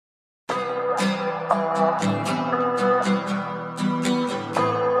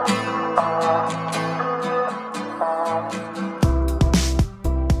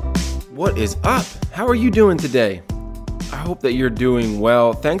is up? How are you doing today? I hope that you're doing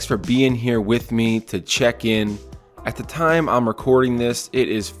well. Thanks for being here with me to check in. At the time I'm recording this, it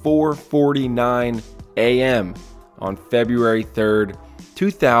is 4:49 a.m. on February 3rd,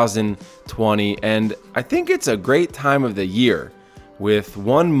 2020, and I think it's a great time of the year with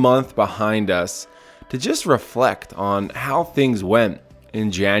 1 month behind us to just reflect on how things went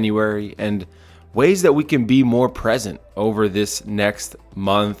in January and ways that we can be more present over this next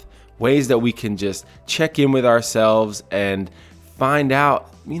month, ways that we can just check in with ourselves and find out,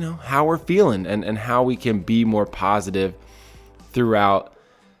 how we're feeling and how we can be more positive throughout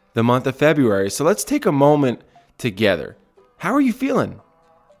the month of February. So let's take a moment together. How are you feeling?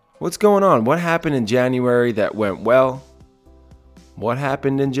 What's going on? What happened in January that went well? What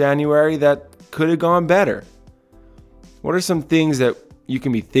happened in January that could have gone better? What are some things that you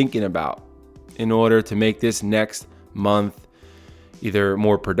can be thinking about in order to make this next month either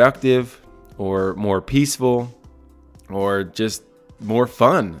more productive or more peaceful or just more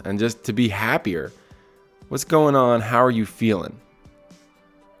fun and just to be happier? What's going on? How are you feeling?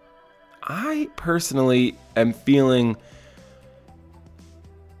 I personally am feeling,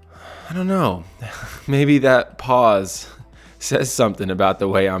 I don't know, maybe that pause says something about the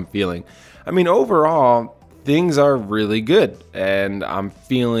way I'm feeling. I mean, overall, things are really good and I'm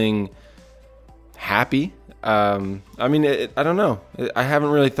feeling happy. I don't know. I haven't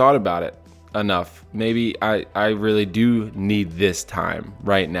really thought about it enough. Maybe I really do need this time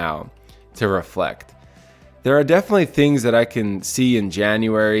right now to reflect. There are definitely things that I can see in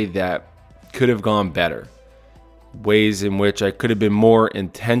January that could have gone better. Ways in which I could have been more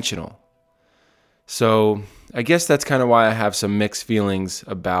intentional. So I guess that's kind of why I have some mixed feelings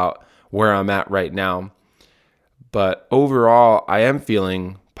about where I'm at right now. But overall, I am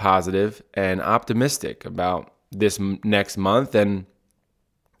feeling positive and optimistic about this next month and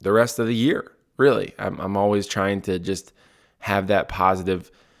the rest of the year. Really, I'm always trying to just have that positive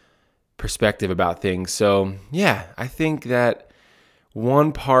perspective about things. So yeah, I think that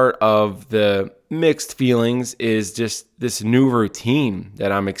one part of the mixed feelings is just this new routine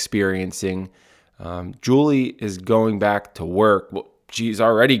that I'm experiencing. Julie is going back to work. Well, she's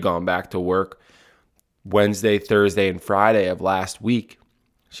already gone back to work Wednesday, Thursday, and Friday of last week.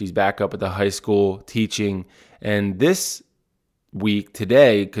 She's back up at the high school teaching. And this week,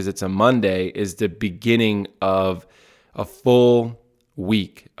 today, because it's a Monday, is the beginning of a full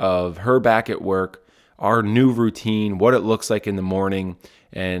week of her back at work, our new routine, what it looks like in the morning.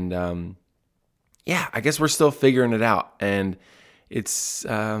 And I guess we're still figuring it out. And it's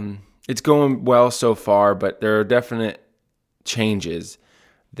going well so far, but there are definite changes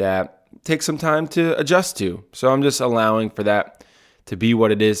that take some time to adjust to. So I'm just allowing for that to be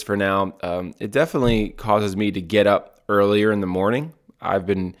what it is for now. It definitely causes me to get up earlier in the morning. I've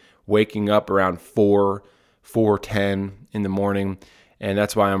been waking up around 4:10 in the morning, and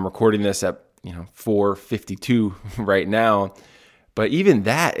that's why I'm recording this at 4:52 right now. But even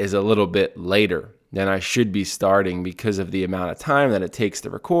that is a little bit later than I should be starting because of the amount of time that it takes to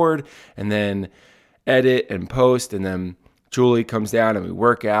record and then edit and post, and then Julie comes down and we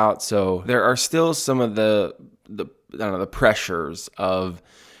work out. So there are still some of the pressures of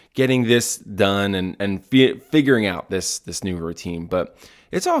getting this done and figuring out this new routine. But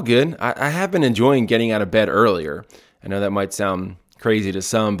it's all good. I have been enjoying getting out of bed earlier. I know that might sound crazy to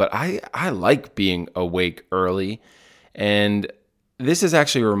some, but I like being awake early. And this is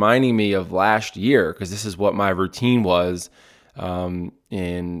actually reminding me of last year, because this is what my routine was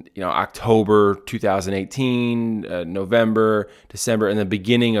in October 2018, November, December, and the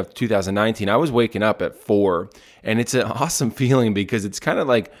beginning of 2019. I was waking up at 4, and it's an awesome feeling because it's kind of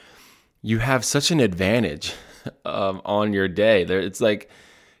like you have such an advantage on your day. It's like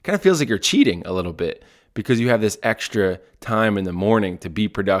kind of feels like you're cheating a little bit because you have this extra time in the morning to be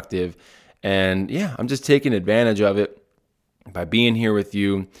productive. And yeah, I'm just taking advantage of it by being here with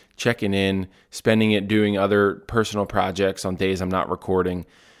you, checking in, spending it doing other personal projects on days I'm not recording.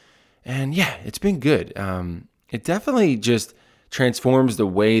 And yeah, it's been good. It definitely just transforms the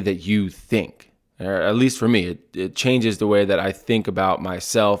way that you think, or at least for me, it changes the way that I think about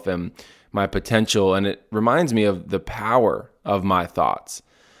myself and my potential. And it reminds me of the power of my thoughts.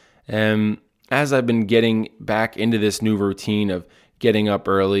 And as I've been getting back into this new routine of getting up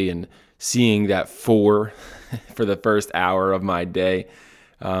early and seeing that 4 for the first hour of my day,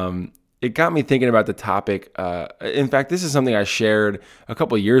 it got me thinking about the topic. In fact, this is something I shared a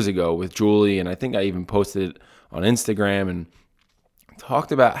couple of years ago with Julie, and I think I even posted it on Instagram and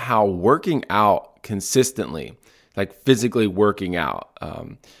talked about how working out consistently, like physically working out,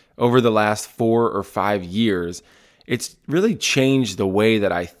 over the last 4 or 5 years, it's really changed the way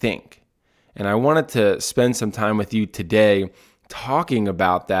that I think. And I wanted to spend some time with you today talking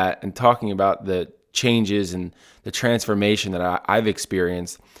about that and talking about the changes and the transformation that I've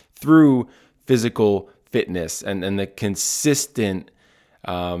experienced through physical fitness and the consistent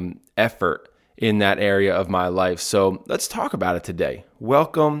effort in that area of my life. So let's talk about it today.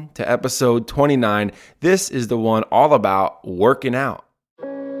 Welcome to episode 29. This is the one all about working out.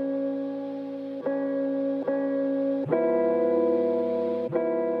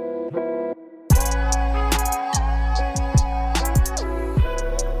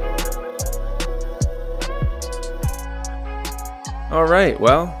 All right,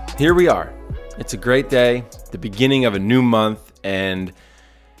 well, here we are. It's a great day, the beginning of a new month, and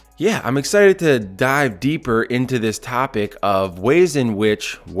yeah, I'm excited to dive deeper into this topic of ways in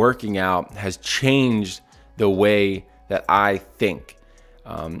which working out has changed the way that I think.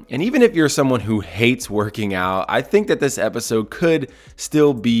 And even if you're someone who hates working out, I think that this episode could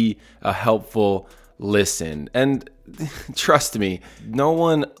still be a helpful listen. And trust me, no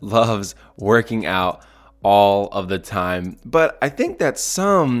one loves working out all of the time, but I think that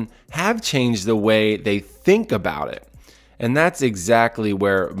some have changed the way they think about it. And that's exactly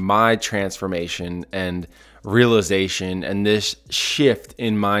where my transformation and realization and this shift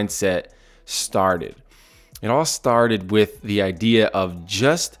in mindset started. It all started with the idea of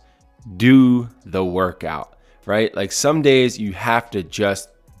just do the workout, right? Like some days you have to just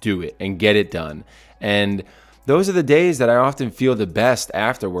do it and get it done. And those are the days that I often feel the best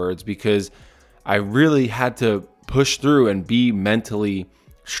afterwards because I really had to push through and be mentally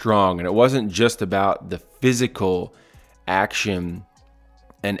strong. And it wasn't just about the physical action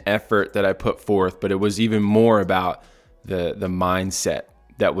and effort that I put forth, but it was even more about the mindset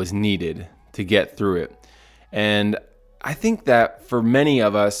that was needed to get through it. And I think that for many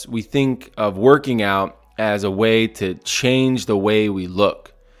of us, we think of working out as a way to change the way we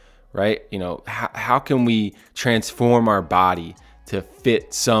look, right? You know, how can we transform our body to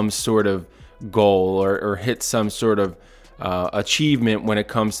fit some sort of goal or hit some sort of achievement when it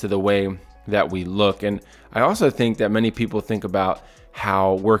comes to the way that we look. And I also think that many people think about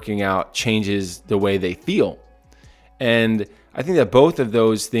how working out changes the way they feel. And I think that both of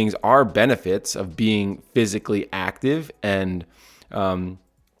those things are benefits of being physically active and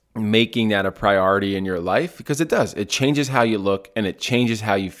making that a priority in your life, because it does. It changes how you look and it changes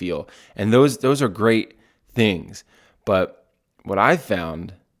how you feel. And those are great things. But what I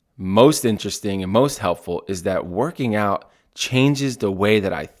found most interesting and most helpful is that working out changes the way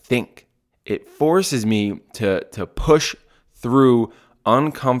that I think. It forces me to push through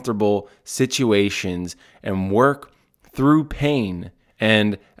uncomfortable situations and work through pain,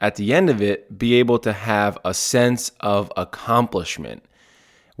 and at the end of it, be able to have a sense of accomplishment,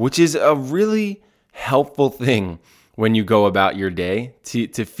 which is a really helpful thing when you go about your day.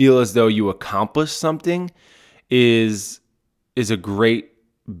 To feel as though you accomplished something is a great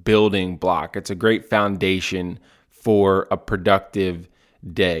building block. It's a great foundation for a productive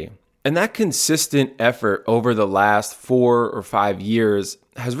day. And that consistent effort over the last 4 or 5 years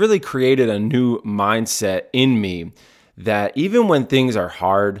has really created a new mindset in me that even when things are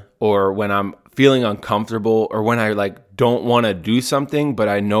hard or when I'm feeling uncomfortable or when I don't want to do something, but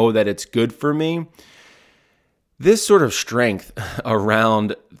I know that it's good for me, this sort of strength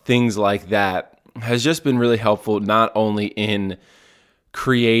around things like that has just been really helpful, not only in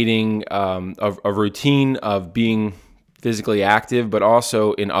creating a routine of being physically active, but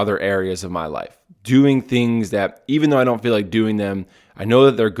also in other areas of my life. Doing things that, even though I don't feel like doing them, I know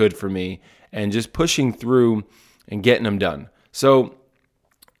that they're good for me, and just pushing through and getting them done. So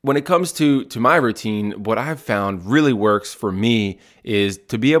when it comes to my routine, what I've found really works for me is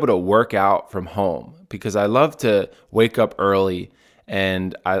to be able to work out from home, because I love to wake up early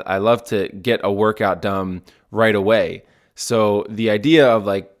and I love to get a workout done right away. So the idea of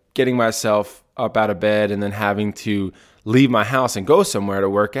getting myself up out of bed and then having to leave my house and go somewhere to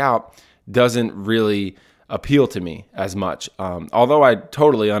work out doesn't really appeal to me as much. Although I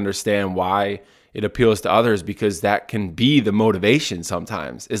totally understand why it appeals to others, because that can be the motivation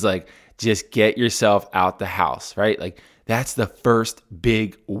sometimes, is just get yourself out the house, right? That's the first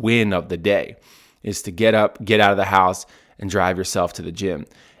big win of the day, is to get up, get out of the house and drive yourself to the gym.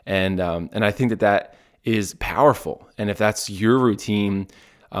 And I think that is powerful. And if that's your routine,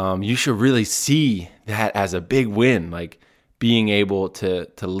 you should really see that as a big win, being able to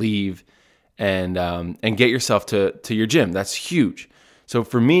leave and get yourself to your gym. That's huge. So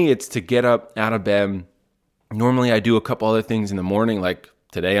for me, it's to get up out of bed. Normally I do a couple other things in the morning, like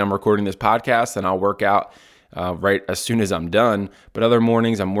today I'm recording this podcast and I'll work out right as soon as I'm done. But other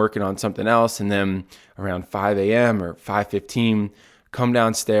mornings I'm working on something else, and then around 5 a.m. or 5:15, come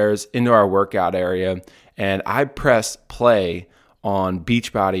downstairs into our workout area, and I press play on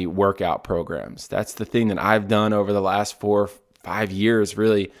Beachbody workout programs. That's the thing that I've done over the last 4 or 5 years,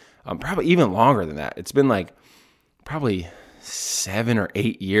 really, probably even longer than that. It's been like probably 7 or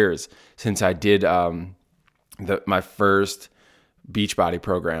 8 years since I did my first Beachbody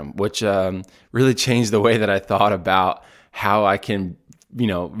program, which really changed the way that I thought about how I can,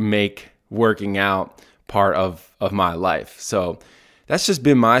 make working out part of my life. So that's just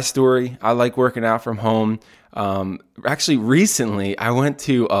been my story. I like working out from home. Actually, recently I went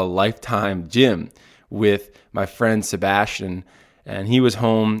to a Lifetime gym with my friend Sebastian, and he was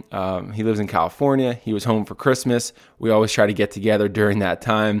home. He lives in California. He was home for Christmas. We always try to get together during that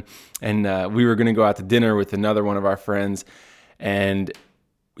time. And we were going to go out to dinner with another one of our friends. And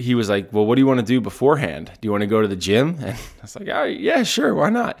he was like, well, what do you want to do beforehand? Do you want to go to the gym? And I was like, oh, yeah, sure. Why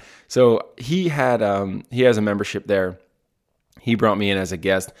not? So he has a membership there. He brought me in as a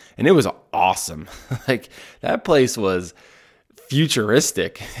guest, and it was awesome. Like, that place was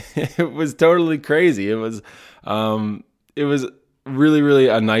futuristic. It was totally crazy. It was really, really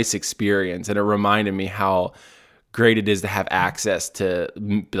a nice experience. And it reminded me how great it is to have access to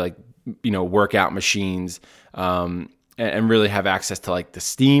workout machines, and really have access to like the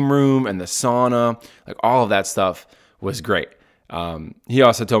steam room and the sauna. Like, all of that stuff was great. He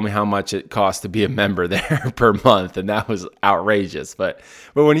also told me how much it costs to be a member there per month, and that was outrageous. But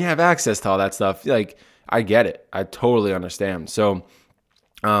when you have access to all that stuff, like, I get it. I totally understand. So,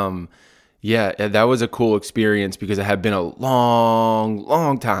 yeah, that was a cool experience because it had been a long,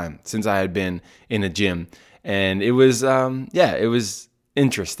 long time since I had been in a gym, and it was, it was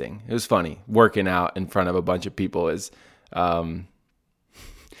interesting. It was funny. Working out in front of a bunch of people is,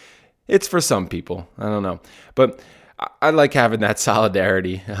 it's for some people. I don't know, but I like having that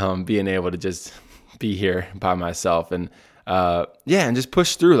solidarity, being able to just be here by myself and just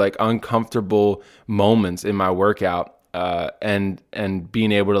push through like uncomfortable moments in my workout, and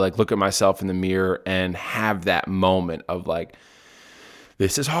being able to like look at myself in the mirror and have that moment of like,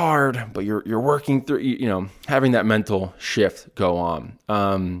 this is hard, but you're working through, having that mental shift go on.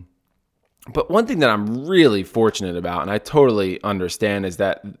 But one thing that I'm really fortunate about, and I totally understand, is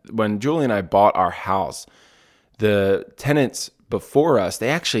that when Julie and I bought our house, the tenants before us, they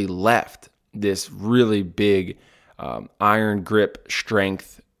actually left this really big iron grip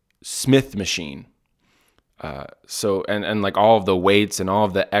strength Smith machine. So like all of the weights and all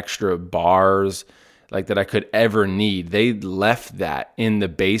of the extra bars like that I could ever need, they left that in the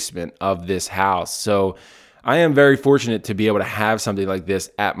basement of this house. So I am very fortunate to be able to have something like this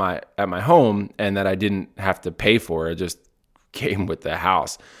at my home, and that I didn't have to pay for. It just came with the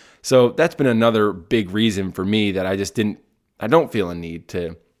house. So that's been another big reason for me that I don't feel a need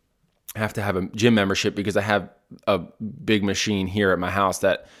to have a gym membership, because I have a big machine here at my house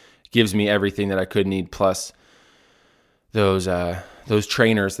that gives me everything that I could need, plus those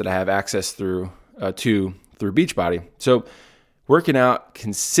trainers that I have access through Beachbody. So working out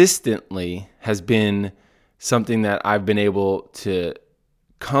consistently has been something that I've been able to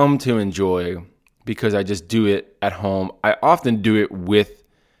come to enjoy because I just do it at home. I often do it with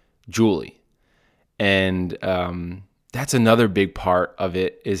Julie. And that's another big part of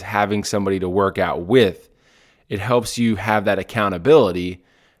it, is having somebody to work out with. It helps you have that accountability.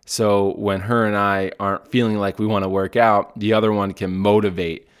 So when her and I aren't feeling like we want to work out, the other one can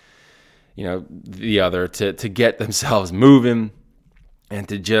motivate, the other to get themselves moving and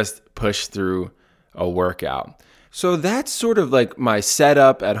to just push through a workout. So that's sort of like my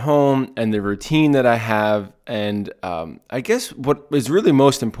setup at home and the routine that I have. And I guess what is really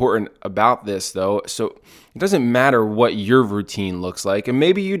most important about this, though, so it doesn't matter what your routine looks like. And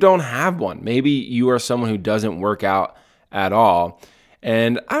maybe you don't have one. Maybe you are someone who doesn't work out at all.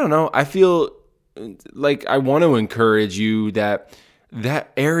 And I don't know, I feel like I want to encourage you that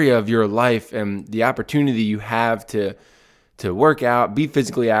area of your life and the opportunity you have to work out, be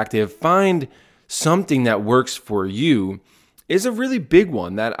physically active, find something that works for you, is a really big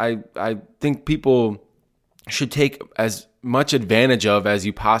one that I think people should take as much advantage of as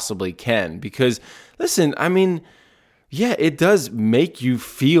you possibly can. Because listen, I mean, yeah, it does make you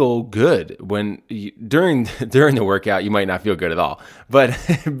feel good when during the workout. You might not feel good at all, but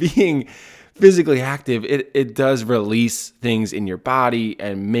being physically active, it does release things in your body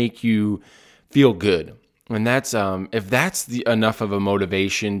and make you feel good. And that's if that's enough of a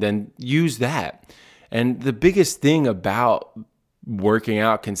motivation, then use that. And the biggest thing about working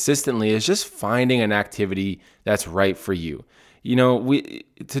out consistently is just finding an activity that's right for you.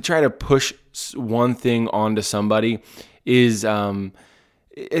 To try to push one thing onto somebody is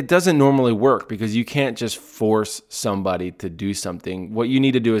it doesn't normally work because you can't just force somebody to do something. What you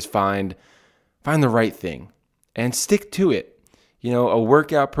need to do is find the right thing and stick to it. A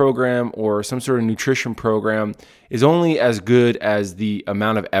workout program or some sort of nutrition program is only as good as the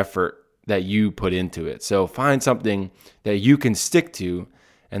amount of effort that you put into it. So find something that you can stick to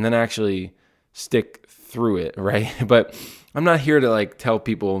and then actually stick through it, right? But I'm not here to tell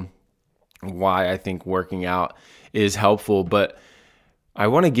people why I think working out is helpful, but I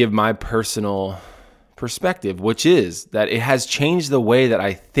want to give my personal perspective, which is that it has changed the way that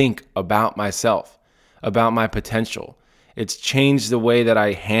I think about myself, about my potential. It's changed the way that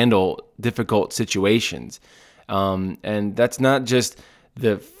I handle difficult situations. And that's not just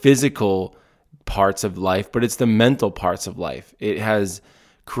the physical parts of life, but it's the mental parts of life. It has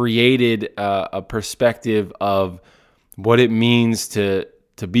created a perspective of what it means to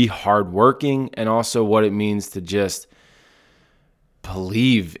be hardworking and also what it means to just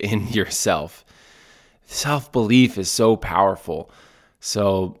believe in yourself. Self-belief is so powerful.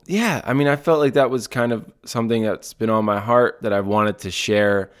 So yeah, I felt like that was kind of something that's been on my heart that I've wanted to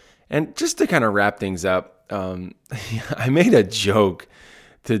share. And just to kind of wrap things up, I made a joke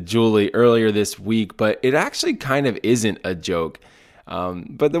to Julie earlier this week, but it actually kind of isn't a joke.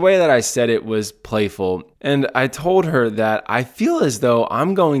 But the way that I said it was playful. And I told her that I feel as though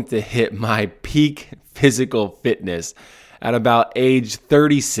I'm going to hit my peak physical fitness at about age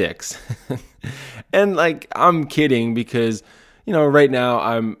 36. And I'm kidding because right now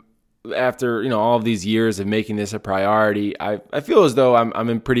I'm after, all of these years of making this a priority, I feel as though I'm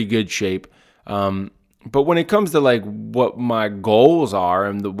in pretty good shape. But when it comes to what my goals are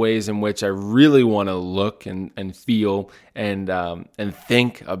and the ways in which I really want to look and feel and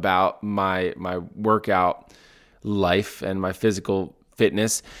think about my workout life and my physical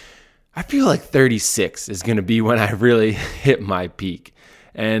fitness, I feel like 36 is going to be when I really hit my peak.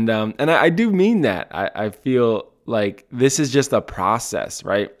 And I do mean that. I feel like this is just a process,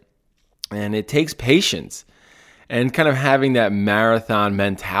 right? And it takes patience. And kind of having that marathon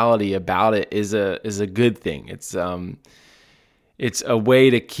mentality about it is a good thing. It's a way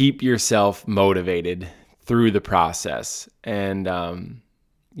to keep yourself motivated through the process. And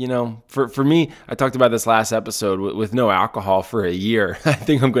for me, I talked about this last episode with no alcohol for a year. I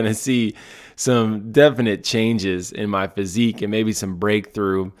think I'm going to see some definite changes in my physique and maybe some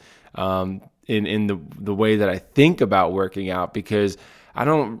breakthrough in the way that I think about working out because I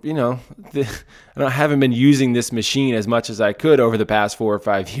haven't been using this machine as much as I could over the past 4 or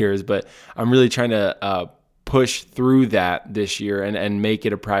 5 years, but I'm really trying to push through that this year and make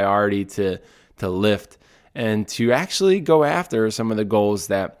it a priority to lift and to actually go after some of the goals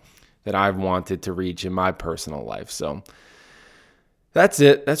that I've wanted to reach in my personal life. So that's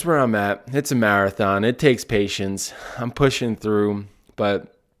it. That's where I'm at. It's a marathon. It takes patience. I'm pushing through,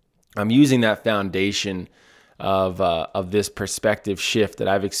 but I'm using that foundation of this perspective shift that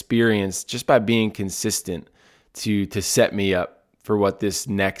I've experienced just by being consistent to set me up for what this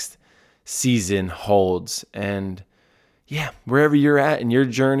next season holds. And yeah, wherever you're at in your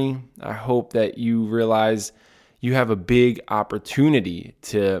journey, I hope that you realize you have a big opportunity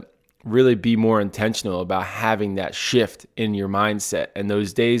to really be more intentional about having that shift in your mindset. And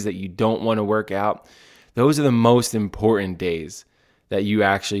those days that you don't want to work out, those are the most important days that you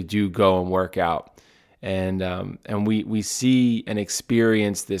actually do go and work out. And we see and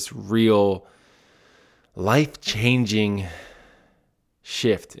experience this real life-changing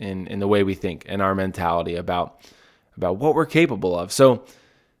shift in the way we think and our mentality about what we're capable of. So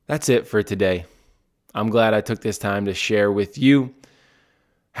that's it for today. I'm glad I took this time to share with you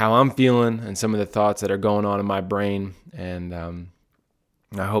how I'm feeling and some of the thoughts that are going on in my brain. And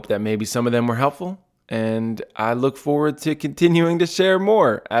I hope that maybe some of them were helpful. And I look forward to continuing to share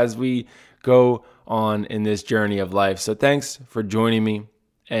more as we go on in this journey of life. So thanks for joining me,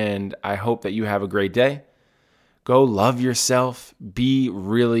 and I hope that you have a great day. Go love yourself. Be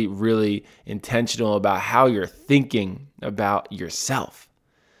really, really intentional about how you're thinking about yourself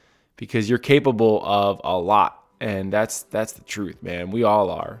because you're capable of a lot, and that's the truth, man. We all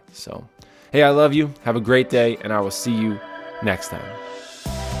are. So, hey, I love you. Have a great day, and I will see you next time.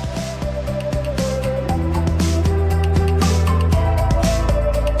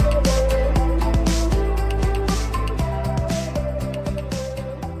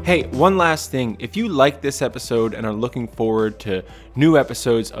 Hey, one last thing. If you like this episode and are looking forward to new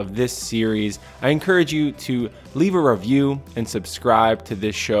episodes of this series, I encourage you to leave a review and subscribe to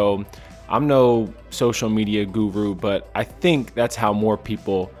this show. I'm no social media guru, but I think that's how more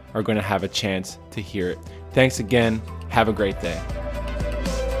people are going to have a chance to hear it. Thanks again. Have a great day.